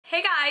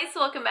guys,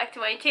 welcome back to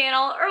my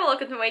channel, or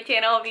welcome to my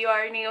channel if you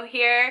are new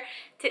here.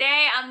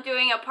 Today I'm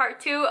doing a part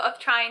 2 of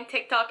trying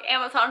TikTok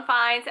Amazon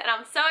finds, and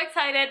I'm so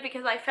excited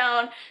because I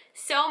found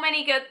so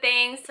many good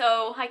things,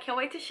 so I can't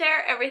wait to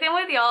share everything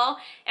with y'all.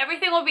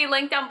 Everything will be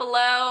linked down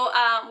below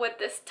with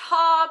this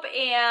top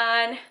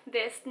and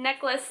this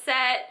necklace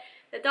set.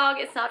 The dog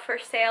is not for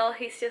sale.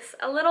 He's just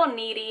a little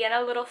needy and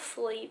a little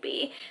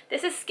sleepy.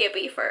 This is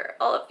Skippy for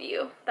all of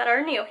you that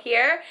are new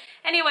here.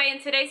 Anyway,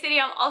 in today's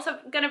video, I'm also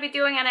going to be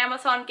doing an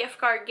Amazon gift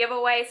card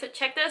giveaway. So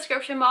check the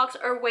description box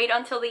or wait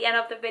until the end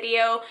of the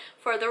video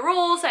for the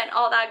rules and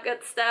all that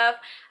good stuff.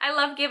 I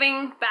love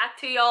giving back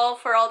to y'all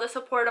for all the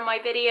support on my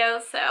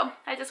videos. So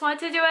I just wanted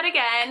to do it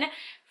again.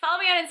 Follow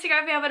me on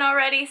Instagram if you haven't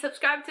already.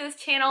 Subscribe to this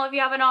channel if you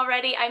haven't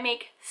already. I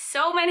make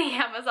so many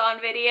Amazon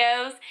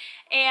videos.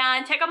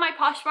 And check out my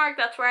Poshmark.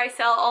 That's where I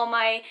sell all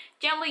my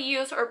gently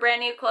used or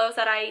brand new clothes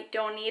that I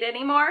don't need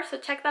anymore. So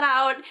check that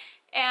out.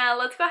 And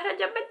let's go ahead and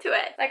jump into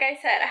it. Like I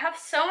said, I have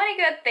so many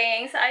good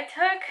things. I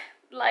took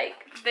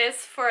like this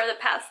for the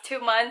past 2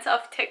 months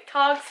of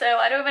TikTok. So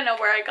I don't even know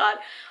where I got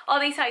all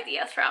these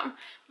ideas from.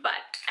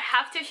 But I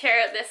have to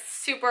share this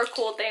super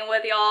cool thing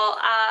with y'all.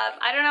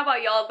 I don't know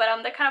about y'all, but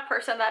I'm the kind of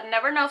person that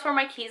never knows where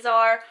my keys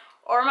are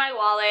or my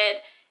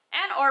wallet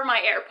and or my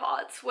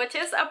AirPods, which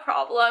is a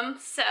problem.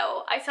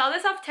 So I saw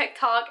this off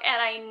TikTok and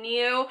I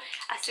knew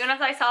as soon as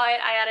I saw it,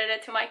 I added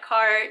it to my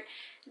cart.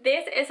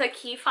 This is a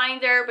key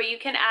finder, but you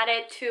can add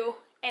it to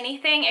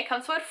anything. It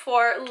comes with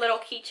 4 little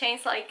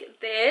keychains like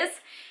this,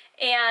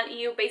 and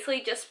you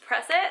basically just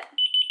press it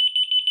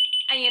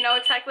and you know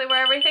exactly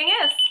where everything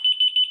is.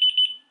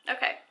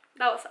 Okay,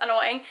 that was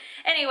annoying.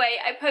 Anyway,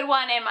 I put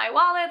one in my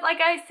wallet, like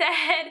I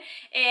said,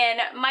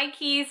 in my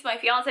keys, my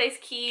fiance's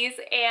keys,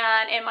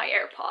 and in my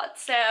AirPods.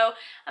 So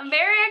I'm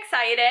very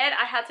excited.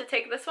 I had to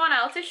take this one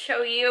out to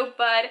show you,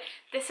 but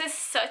this is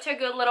such a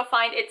good little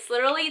find. It's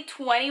literally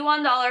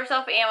 $21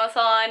 off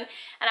Amazon,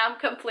 and I'm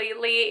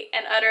completely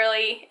and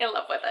utterly in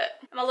love with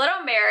it. I'm a little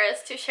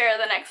embarrassed to share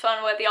the next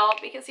one with y'all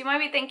because you might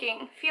be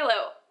thinking,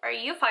 Philo, are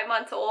you 5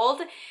 months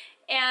old?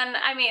 And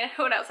I mean,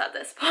 who knows at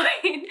this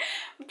point,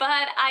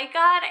 but I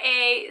got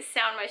a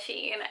sound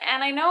machine,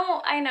 and I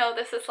know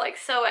this is like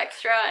so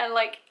extra, and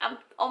like I'm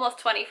almost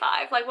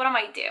 25, like what am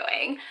I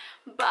doing?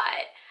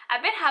 But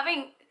I've been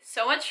having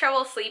so much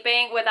trouble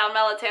sleeping without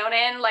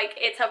melatonin, like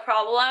it's a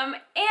problem.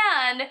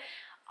 And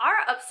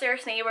our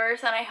upstairs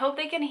neighbors, and I hope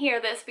they can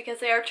hear this because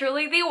they are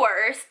truly the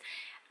worst,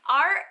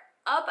 are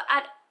up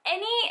at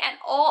any and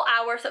all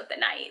hours of the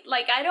night.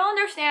 Like, I don't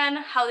understand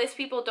how these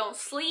people don't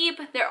sleep.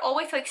 They're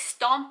always like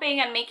stomping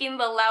and making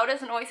the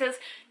loudest noises,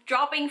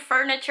 dropping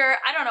furniture.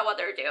 I don't know what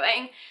they're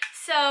doing.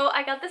 So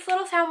I got this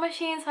little sound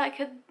machine so I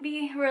could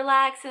be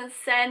relaxed and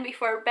zen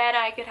before bed.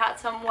 I could have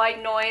some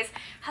white noise.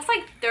 It has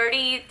like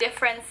 30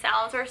 different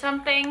sounds or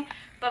something.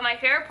 But my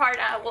favorite part,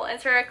 I will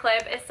insert a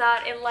clip, is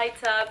that it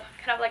lights up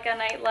kind of like a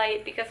night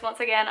light, because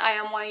once again, I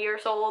am 1 year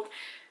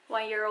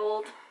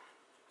old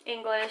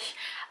English.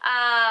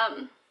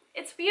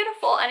 It's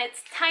beautiful and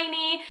it's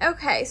tiny.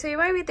 Okay, so you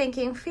might be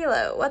thinking,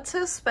 Philo, what's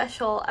so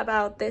special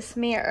about this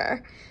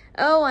mirror?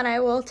 Oh, and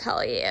I will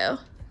tell you,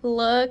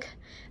 look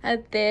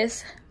at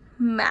this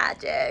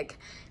magic.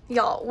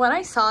 Y'all, when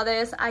I saw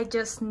this, I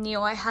just knew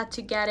I had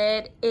to get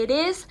it. It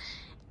is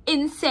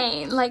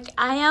insane. Like,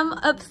 I am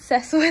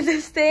obsessed with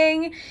this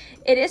thing.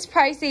 It is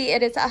pricey.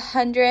 It is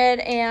 100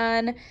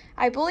 and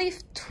I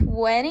believe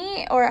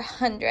 20 or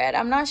 100.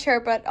 I'm not sure,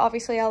 but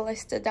obviously I'll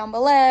list it down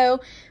below.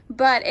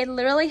 But it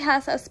literally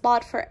has a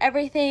spot for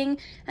everything,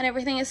 and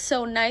everything is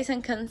so nice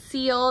and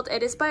concealed.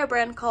 It is by a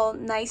brand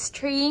called Nice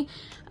Tree.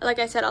 Like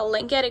I said, I'll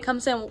link it. It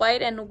comes in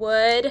white and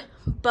wood,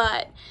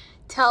 but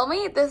tell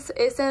me this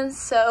isn't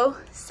so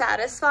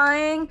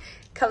satisfying.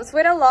 Comes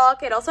with a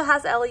lock. It also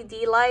has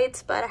LED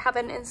lights, but I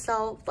haven't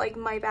installed like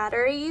my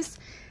batteries.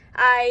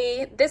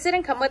 This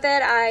didn't come with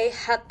it. I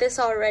had this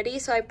already,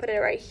 so I put it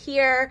right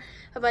here.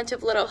 A bunch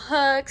of little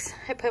hooks.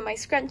 I put my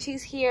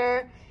scrunchies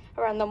here,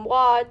 a random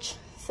watch,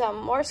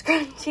 some more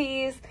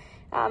scrunchies,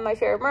 my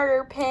favorite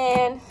murder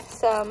pin,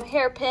 some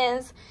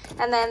hairpins,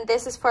 and then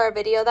this is for a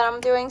video that I'm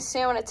doing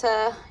soon. It's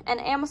an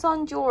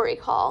Amazon jewelry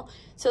haul,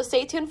 so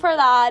stay tuned for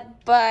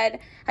that. But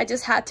I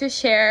just had to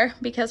share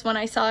because when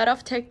I saw it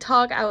off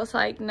TikTok, I was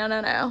like, no,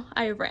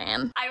 I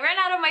ran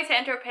out of my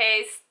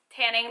Saint-Tropez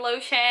tanning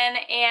lotion,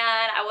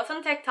 and I was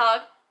on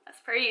TikTok as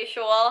per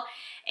usual,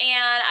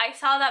 and I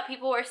saw that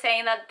people were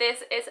saying that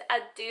this is a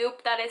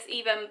dupe that is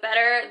even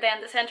better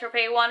than the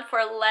Saint-Tropez one for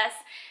less.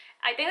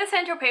 I think the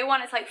Saint-Tropez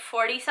one is like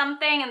 40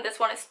 something and this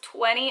one is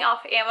 20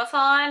 off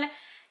Amazon.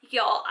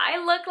 Y'all, I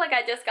look like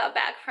I just got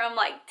back from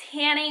like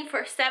tanning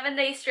for 7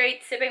 days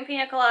straight, sipping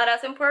pina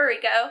coladas in Puerto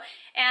Rico,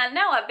 and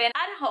now I've been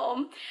at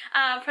home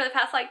for the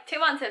past like 2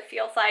 months, it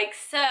feels like.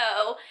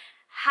 So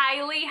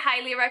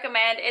highly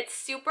recommend. It's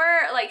super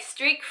like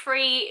streak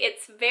free.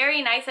 It's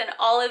very nice and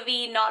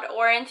olivey, not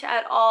orange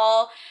at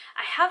all.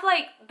 I have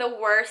like the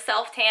worst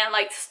self-tan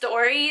like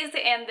stories,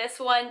 and this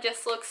one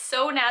just looks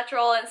so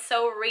natural and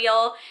so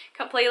real.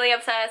 Completely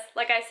obsessed.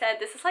 Like I said,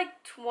 this is like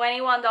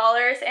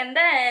 $21. And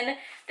then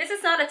this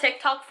is not a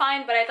TikTok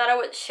find, but I thought I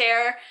would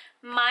share.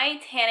 My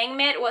tanning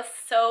mitt was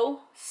so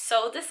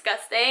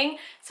disgusting,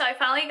 so I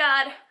finally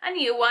got a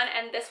new one,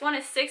 and this one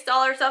is $6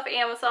 off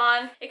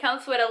Amazon. It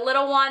comes with a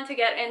little one to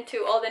get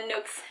into all the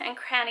nooks and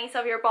crannies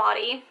of your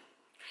body,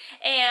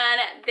 and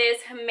this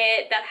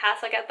mitt that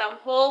has like a thumb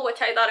hole,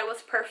 which I thought it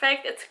was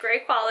perfect. It's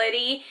great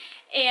quality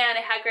and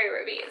it had great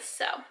reviews,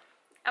 so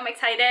I'm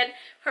excited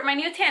for my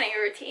new tanning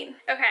routine.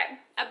 Okay,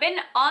 I've been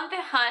on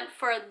the hunt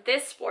for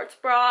this sports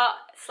bra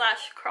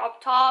slash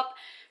crop top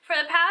for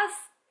the past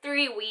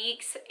 3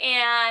 weeks,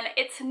 and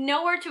it's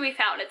nowhere to be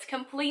found. It's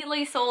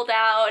completely sold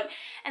out.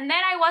 And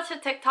then I watched a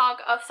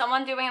TikTok of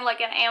someone doing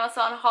like an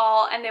Amazon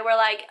haul, and they were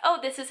like, oh,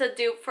 this is a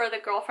dupe for the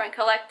Girlfriend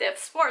Collective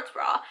sports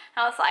bra.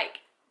 And I was like,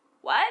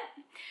 what?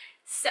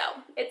 So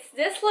it's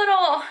this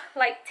little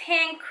like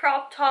tank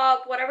crop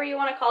top, whatever you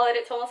want to call it.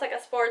 It's almost like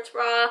a sports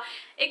bra.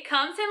 It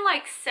comes in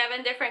like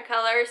 7 different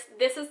colors.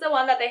 This is the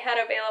one that they had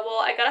available.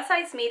 I got a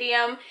size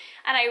medium,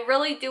 and I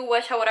really do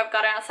wish I would have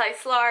gotten a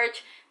size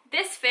large.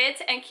 This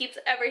fits and keeps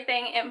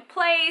everything in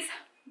place,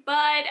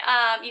 but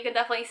you can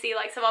definitely see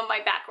like some of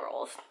my back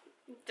rolls.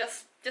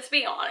 Just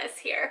being honest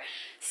here.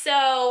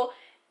 So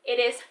it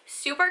is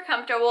super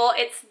comfortable.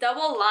 It's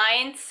double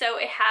lined, so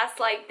it has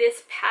like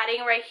this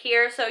padding right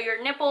here, so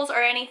your nipples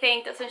or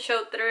anything doesn't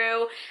show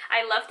through.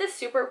 I love this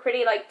super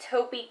pretty like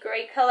taupey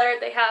gray color.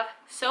 They have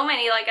so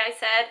many, like I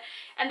said,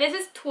 and this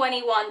is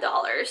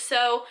 $21.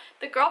 So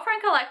the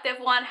Girlfriend Collective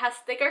one has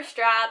thicker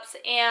straps,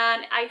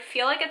 and I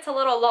feel like it's a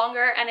little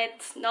longer, and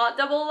it's not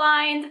double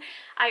lined.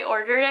 I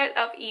ordered it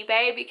off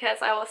eBay because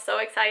I was so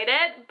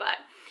excited, but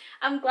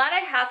I'm glad I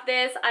have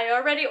this. I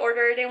already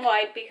ordered it in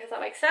white because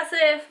I'm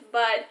excessive,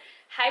 but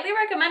highly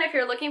recommend if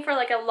you're looking for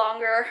like a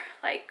longer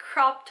like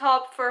crop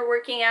top for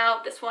working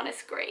out. This one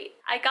is great.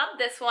 I got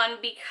this one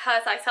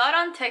because I saw it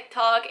on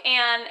TikTok,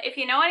 and if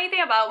you know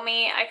anything about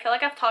me, I feel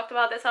like I've talked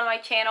about this on my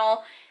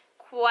channel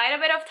quite a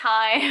bit of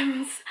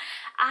times.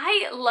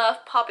 I love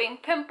popping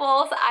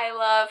pimples. I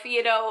love,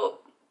 you know,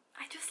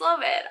 I just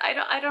love it.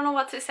 I don't know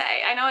what to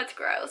say. I know it's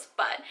gross,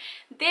 but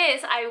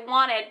this I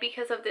wanted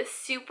because of this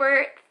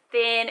super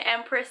thin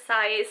and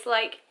precise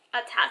like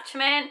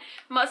attachment.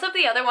 Most of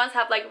the other ones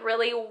have like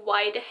really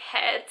wide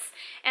heads,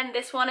 and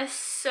this one is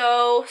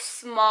so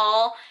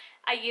small.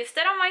 I used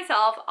it on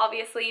myself,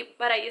 obviously,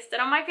 but I used it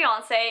on my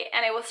fiance,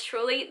 and it was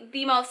truly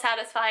the most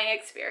satisfying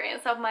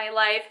experience of my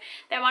life.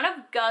 The amount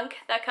of gunk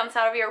that comes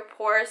out of your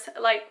pores,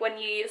 like when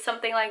you use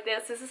something like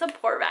this. This is a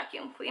pore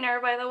vacuum cleaner,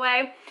 by the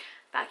way.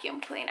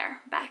 Vacuum cleaner,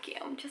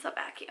 vacuum, just a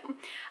vacuum.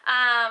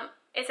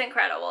 It's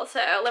incredible.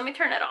 So let me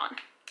turn it on.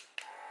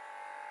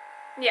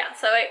 Yeah,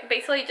 so it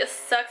basically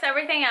just sucks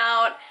everything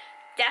out.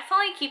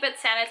 Definitely keep it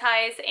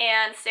sanitized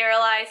and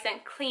sterilized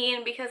and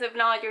clean, because if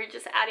not, you're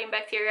just adding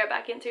bacteria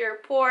back into your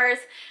pores.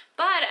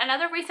 But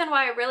another reason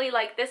why I really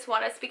like this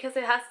one is because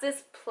it has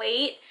this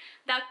plate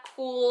that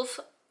cools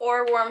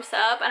or warms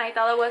up, and I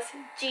thought it was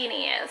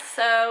genius.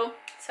 So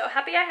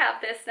happy I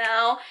have this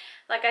now.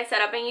 Like I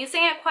said, I've been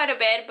using it quite a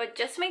bit, but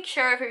just make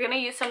sure if you're gonna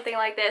use something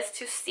like this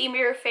to steam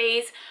your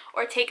face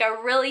or take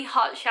a really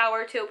hot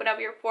shower to open up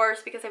your pores,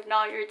 because if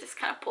not, you're just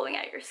kind of pulling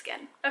out your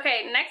skin.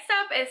 Okay, next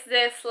up is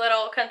this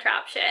little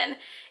contraption.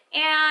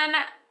 And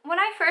when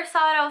I first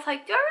saw it, I was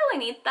like, do I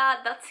really need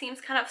that? That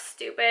seems kind of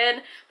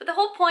stupid. But the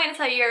whole point is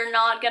that you're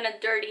not gonna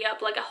dirty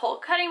up like a whole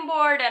cutting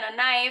board and a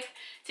knife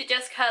to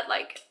just cut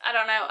like, I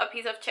don't know, a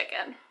piece of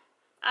chicken.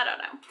 I don't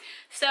know.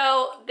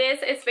 So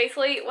this is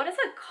basically, what is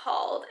it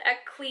called? A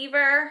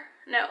cleaver?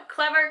 No,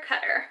 clever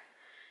cutter.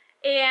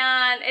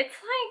 And it's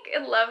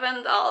like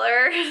 $11.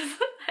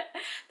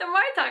 The more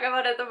I talk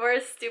about it, the more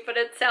stupid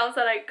it sounds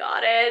that I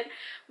got it.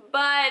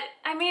 But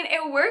I mean,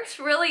 it works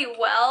really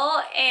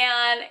well,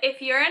 and if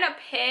you're in a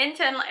pinch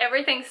and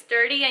everything's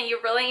dirty and you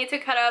really need to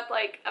cut up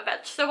like a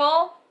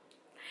vegetable,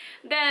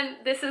 then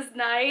this is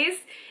nice.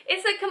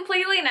 Is it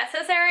completely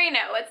necessary?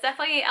 No, it's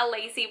definitely a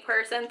lazy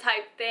person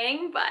type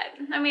thing, but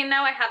I mean,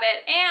 now I have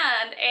it.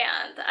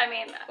 And I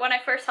mean, when I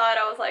first saw it,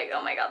 I was like,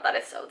 oh my god, that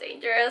is so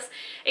dangerous.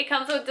 It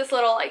comes with this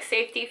little like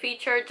safety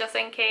feature just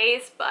in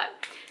case, but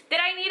did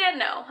I need it?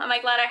 No. Am I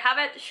glad I have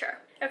it? Sure.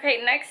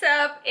 Okay, next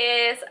up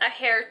is a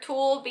hair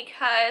tool,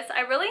 because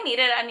I really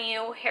needed a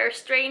new hair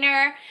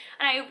straightener,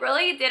 and I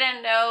really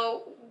didn't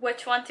know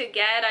which one to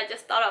get. I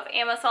just thought of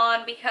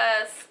Amazon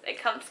because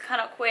it comes kind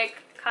of quick,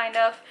 kind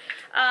of.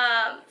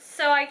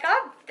 So I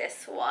got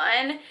this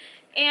one,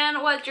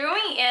 and what drew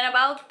me in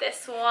about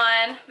this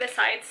one,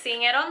 besides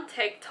seeing it on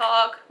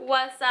TikTok,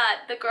 was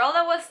that the girl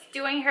that was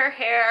doing her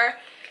hair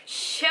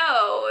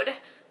showed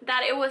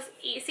that it was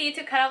easy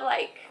to kind of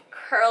like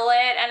curl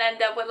it and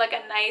end up with like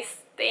a nice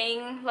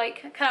thing,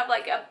 like kind of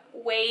like a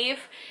wave,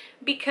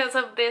 because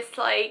of this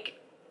like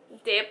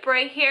dip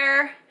right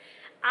here.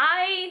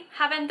 I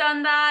haven't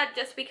done that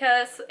just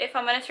because if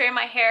I'm gonna straighten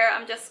my hair,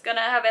 I'm just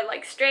gonna have it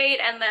like straight,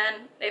 and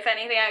then if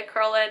anything I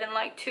curl it in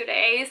like 2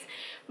 days.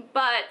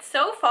 But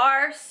so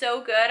far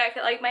so good. I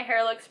feel like my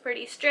hair looks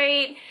pretty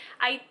straight.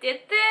 I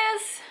did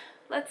this,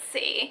 let's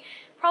see,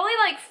 probably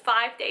like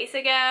 5 days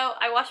ago.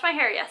 I washed my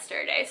hair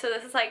yesterday, so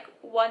this is like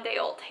 1 day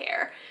old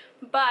hair.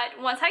 But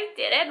once I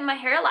did it, my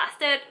hair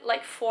lasted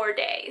like 4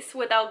 days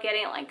without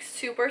getting like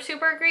super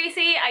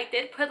greasy. I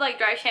did put like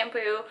dry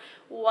shampoo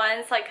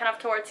once, like kind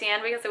of towards the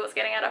end, because it was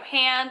getting out of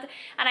hand.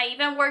 And I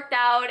even worked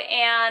out,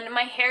 and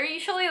my hair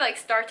usually like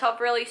starts off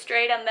really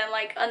straight and then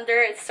like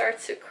under it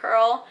starts to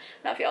curl.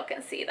 I don't know if y'all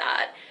can see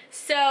that.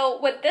 So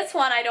with this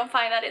one, I don't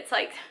find that it's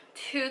like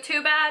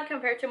too bad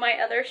compared to my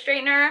other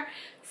straightener.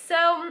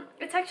 So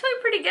it's actually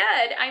pretty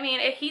good. I mean,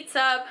 it heats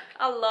up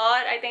a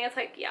lot. I think it's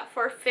like, yeah,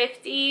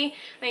 450.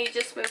 Then you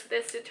just move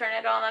this to turn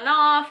it on and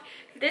off.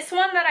 This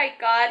one that I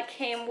got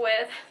came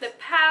with the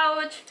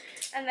pouch,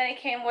 and then it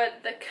came with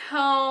the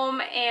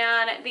comb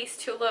and these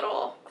 2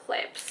 little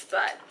clips.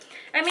 But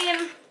I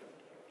mean,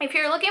 if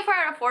you're looking for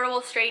an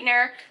affordable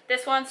straightener,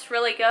 this one's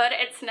really good.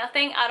 It's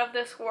nothing out of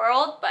this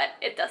world, but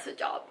it does the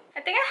job. I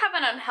think I have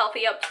an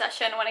unhealthy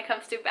obsession when it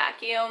comes to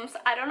vacuums.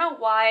 I don't know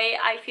why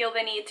I feel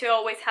the need to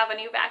always have a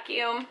new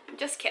vacuum.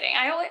 Just kidding.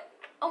 I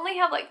only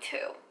have like 2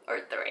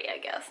 or 3, I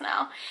guess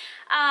now.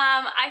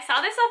 I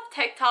saw this off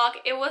TikTok.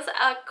 It was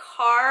a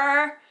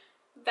car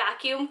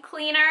vacuum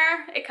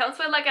cleaner. It comes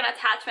with like an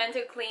attachment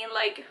to clean,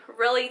 like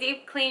really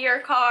deep clean your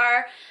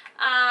car.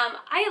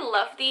 I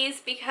love these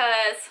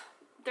because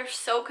they're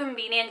so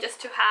convenient just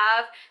to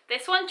have.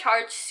 This one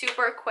charged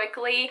super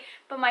quickly,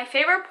 but my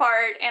favorite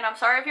part, and I'm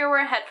sorry if you're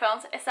wearing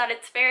headphones, is that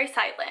it's very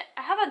silent.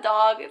 I have a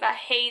dog that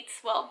hates,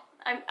 well,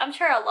 I'm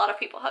sure a lot of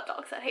people have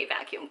dogs that hate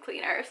vacuum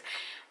cleaners,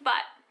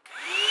 but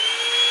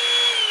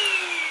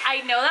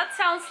I know that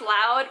sounds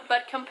loud,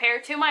 but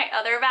compared to my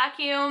other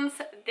vacuums,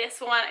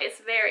 this one is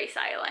very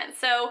silent.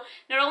 So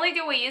not only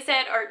do we use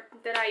it, or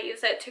did I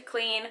use it to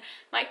clean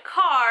my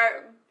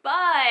car, but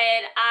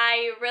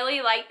I really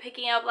like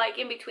picking up like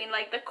in between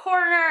like the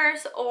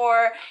corners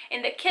or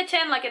in the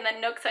kitchen, like in the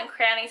nooks and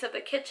crannies of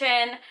the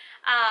kitchen,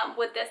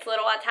 with this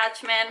little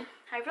attachment.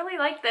 I really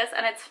like this,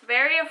 and it's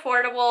very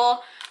affordable.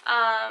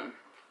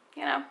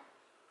 You know,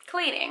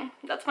 cleaning,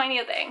 that's my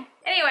new thing.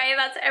 Anyway,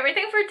 that's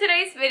everything for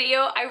today's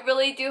video. I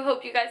really do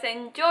hope you guys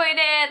enjoyed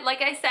it.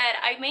 Like I said,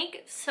 I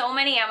make so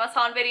many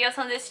Amazon videos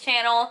on this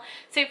channel,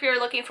 so if you're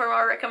looking for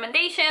more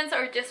recommendations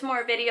or just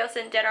more videos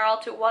in general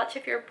to watch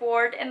if you're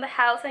bored in the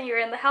house and you're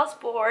in the house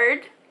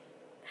bored,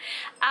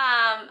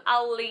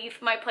 I'll leave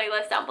my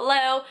playlist down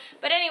below.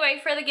 But anyway,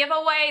 for the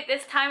giveaway,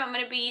 this time I'm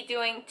going to be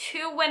doing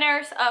 2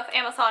 winners of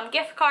Amazon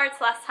gift cards.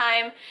 Last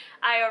time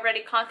I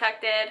already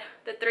contacted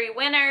the 3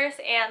 winners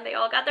and they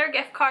all got their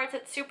gift cards.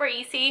 It's super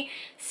easy.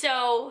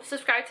 So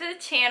subscribe to the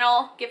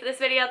channel, give this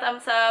video a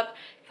thumbs up,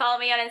 follow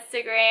me on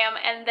Instagram,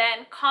 and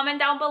then comment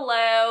down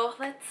below.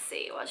 Let's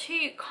see, what should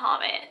you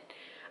comment?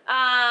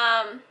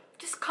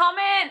 Just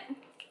comment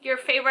your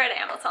favorite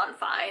Amazon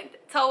find.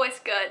 It's always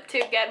good to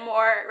get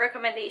more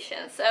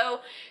recommendations.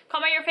 So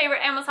comment your favorite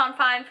Amazon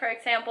find. For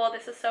example,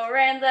 this is so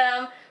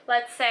random.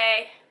 Let's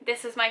say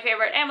this is my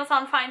favorite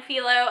Amazon find,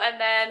 Philo, and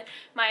then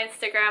my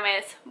Instagram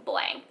is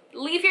blank.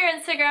 Leave your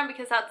Instagram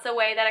because that's the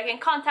way that I can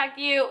contact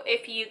you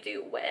if you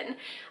do win.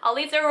 I'll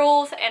leave the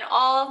rules and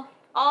all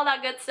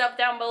that good stuff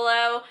down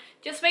below.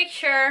 Just make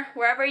sure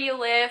wherever you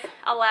live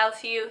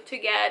allows you to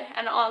get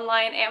an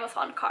online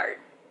Amazon card,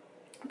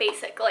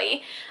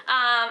 basically.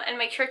 And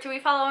make sure to be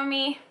following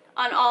me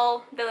on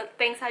all the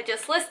things I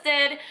just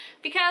listed,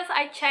 because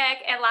I check,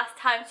 and last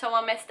time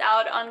someone missed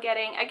out on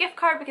getting a gift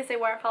card because they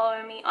weren't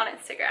following me on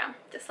Instagram.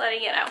 Just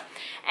letting you know.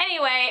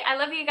 Anyway, I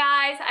love you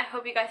guys. I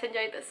hope you guys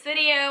enjoyed this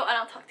video, and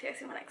I'll talk to you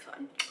guys in my next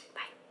one.